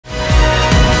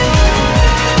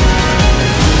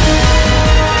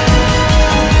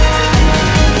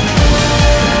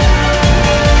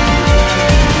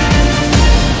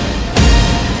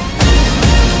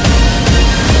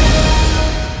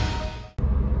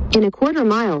In a quarter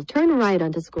mile, turn right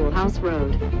onto Schoolhouse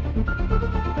Road.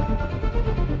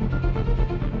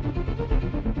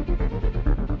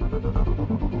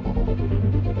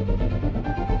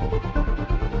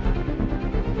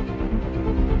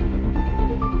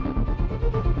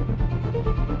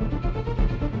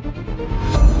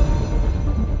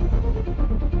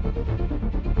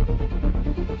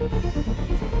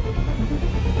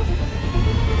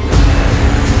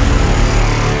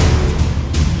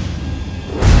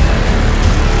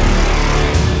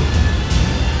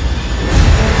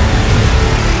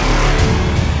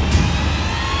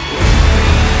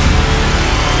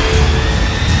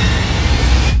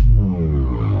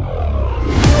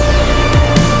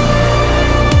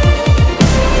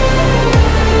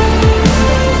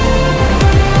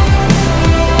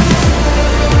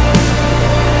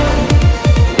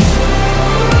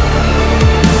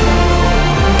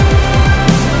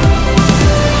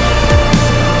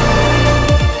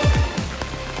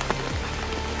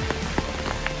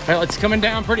 Well, it's coming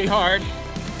down pretty hard.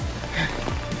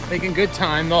 Making good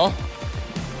time though.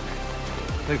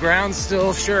 The ground's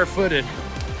still sure-footed,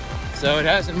 so it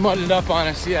hasn't mudded up on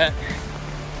us yet.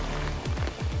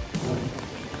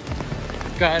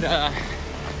 Got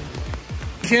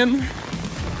Kim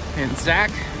and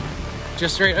Zach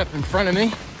just right up in front of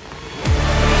me.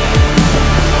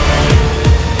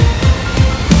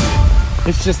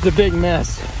 It's just a big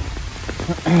mess.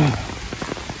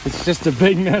 It's just a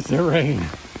big mess of rain.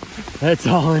 That's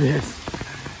all it is.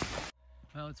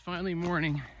 Well, it's finally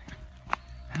morning.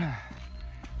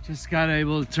 Just got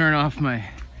able to turn off my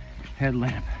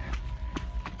headlamp.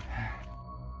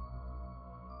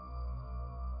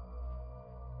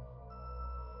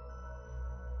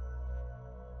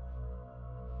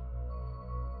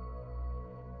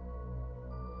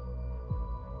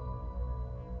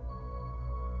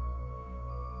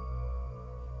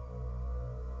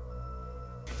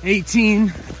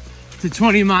 $18 to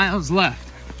 20 miles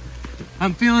left.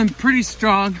 I'm feeling pretty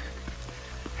strong,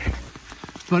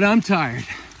 but I'm tired.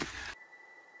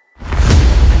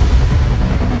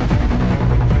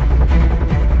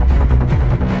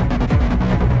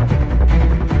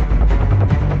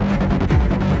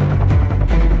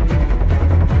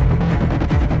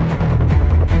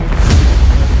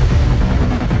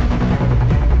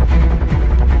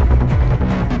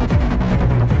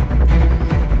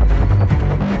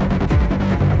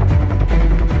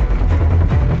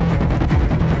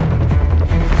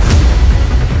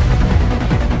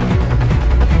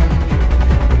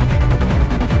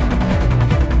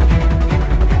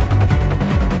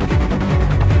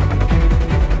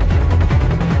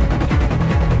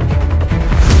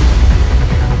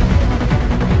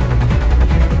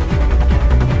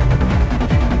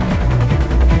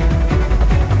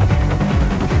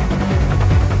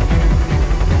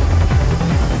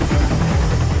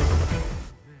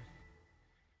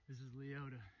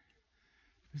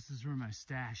 This is where my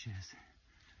stash is.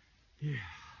 Yeah,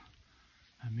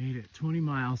 I made it 20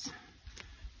 miles.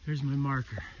 There's my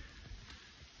marker.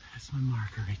 That's my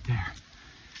marker right there.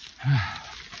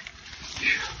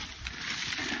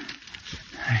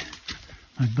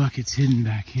 My bucket's hidden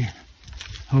back here,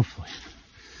 hopefully.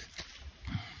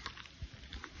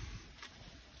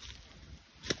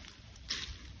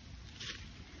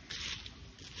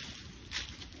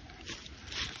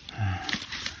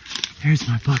 There's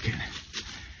my bucket.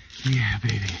 Yeah,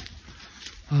 baby.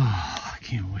 Oh, I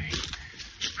can't wait.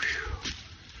 Whew.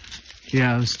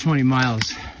 Yeah, it was 20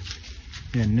 miles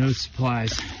and no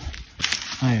supplies.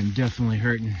 I am definitely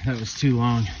hurting. That was too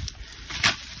long.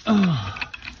 Oh,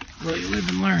 well, you live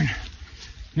and learn.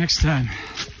 Next time,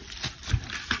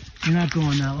 you're not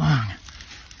going that long.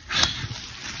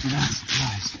 Without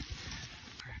supplies.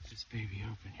 Crack this baby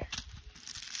open here.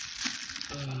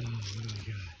 Oh, what do we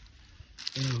got?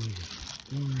 Oh, we got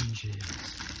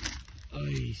oranges.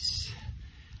 Ice.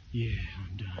 Yeah,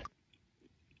 I'm done.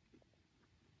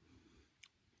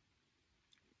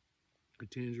 A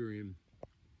tangerine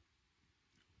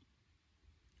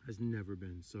has never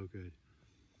been so good.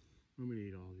 I'm gonna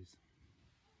eat all these.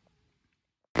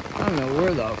 I don't know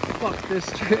where the fuck this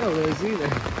trail is either.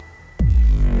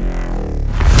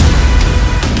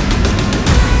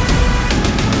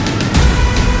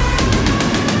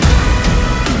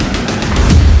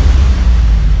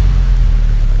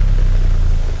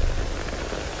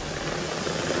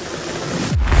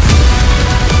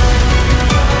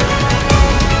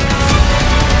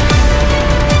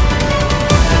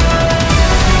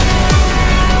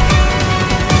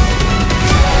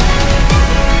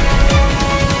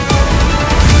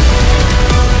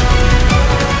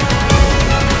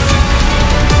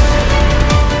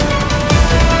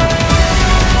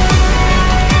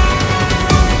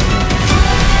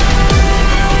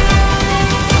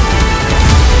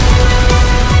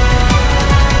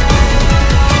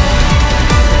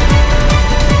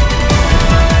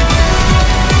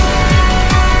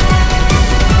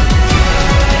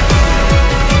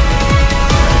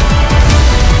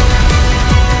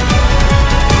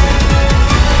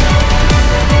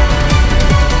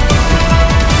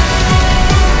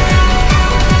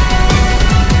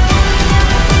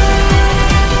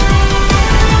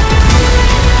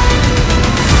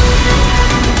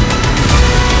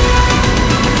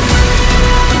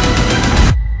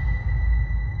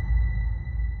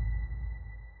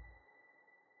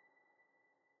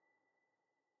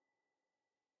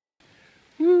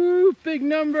 Woo, big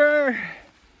number.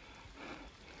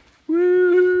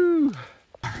 Woo.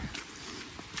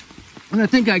 And I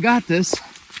think I got this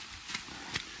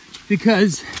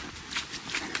because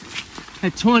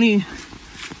at 20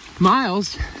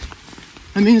 miles,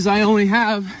 that means I only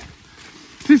have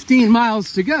 15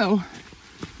 miles to go.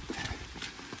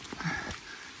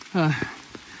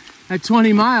 At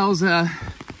 20 miles, I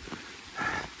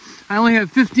only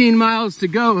have 15 miles to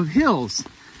go of hills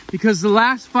because the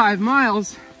last 5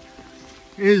 miles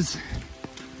is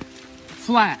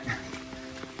flat.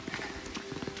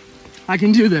 I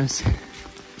can do this.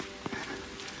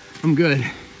 I'm good.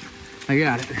 I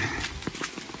got it.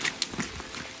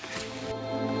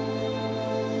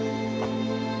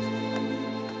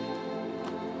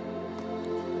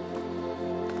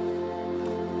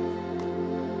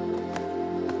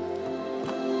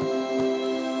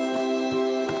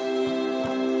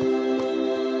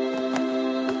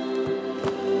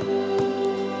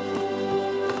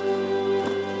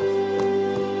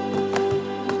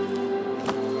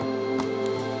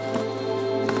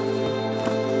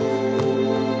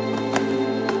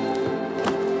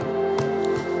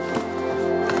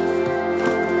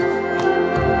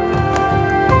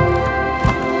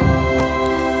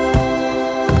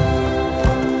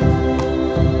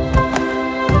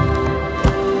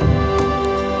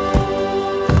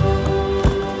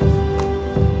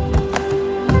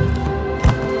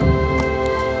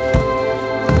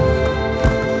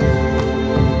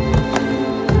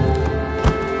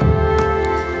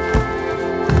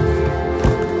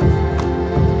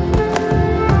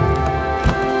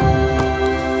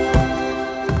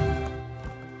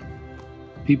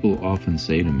 People often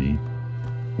say to me,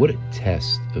 what a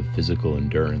test of physical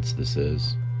endurance this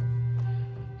is.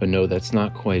 But no, that's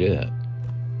not quite it.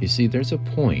 You see, there's a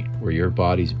point where your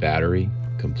body's battery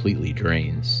completely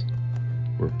drains,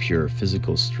 where pure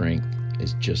physical strength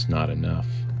is just not enough.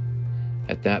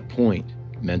 At that point,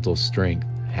 mental strength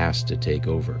has to take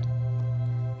over.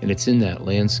 And it's in that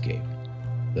landscape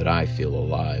that I feel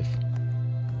alive.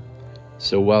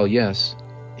 So while yes,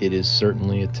 it is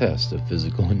certainly a test of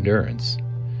physical endurance,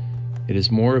 it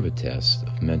is more of a test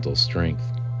of mental strength,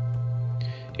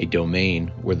 a domain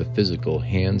where the physical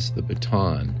hands the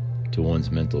baton to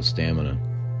one's mental stamina.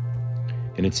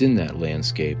 And it's in that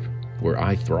landscape where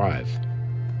I thrive.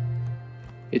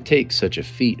 It takes such a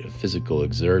feat of physical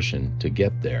exertion to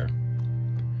get there,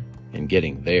 and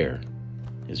getting there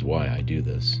is why I do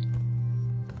this.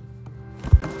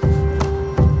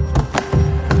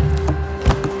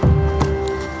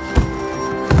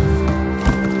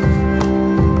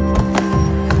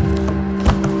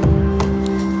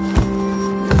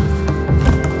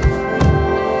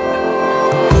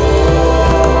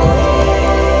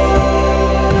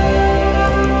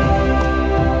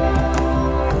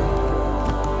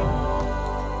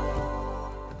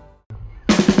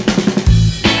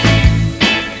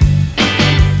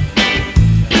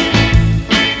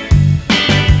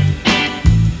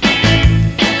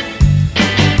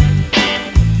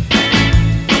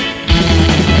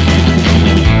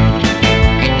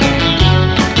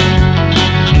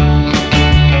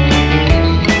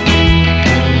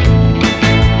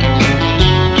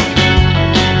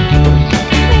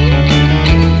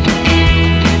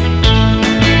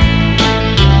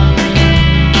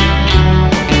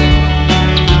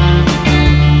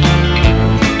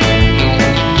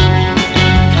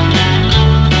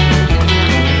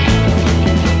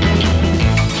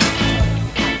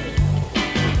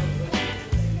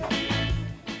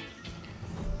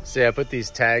 See, I put these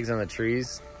tags on the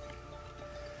trees.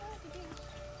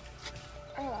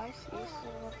 Oh, I see.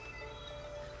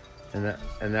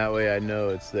 And that way I know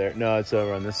it's there. No, it's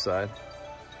over on this side.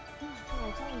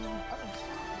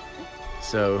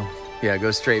 So, yeah,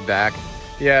 go straight back.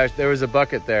 Yeah, there was a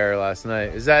bucket there last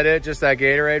night. Is that it? Just that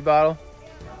Gatorade bottle?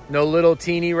 No little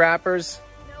teeny wrappers?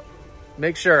 Nope.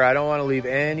 Make sure, I don't want to leave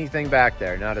anything back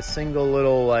there. Not a single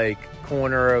little, like,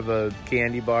 corner of a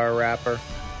candy bar wrapper.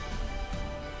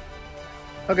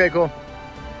 Okay, cool.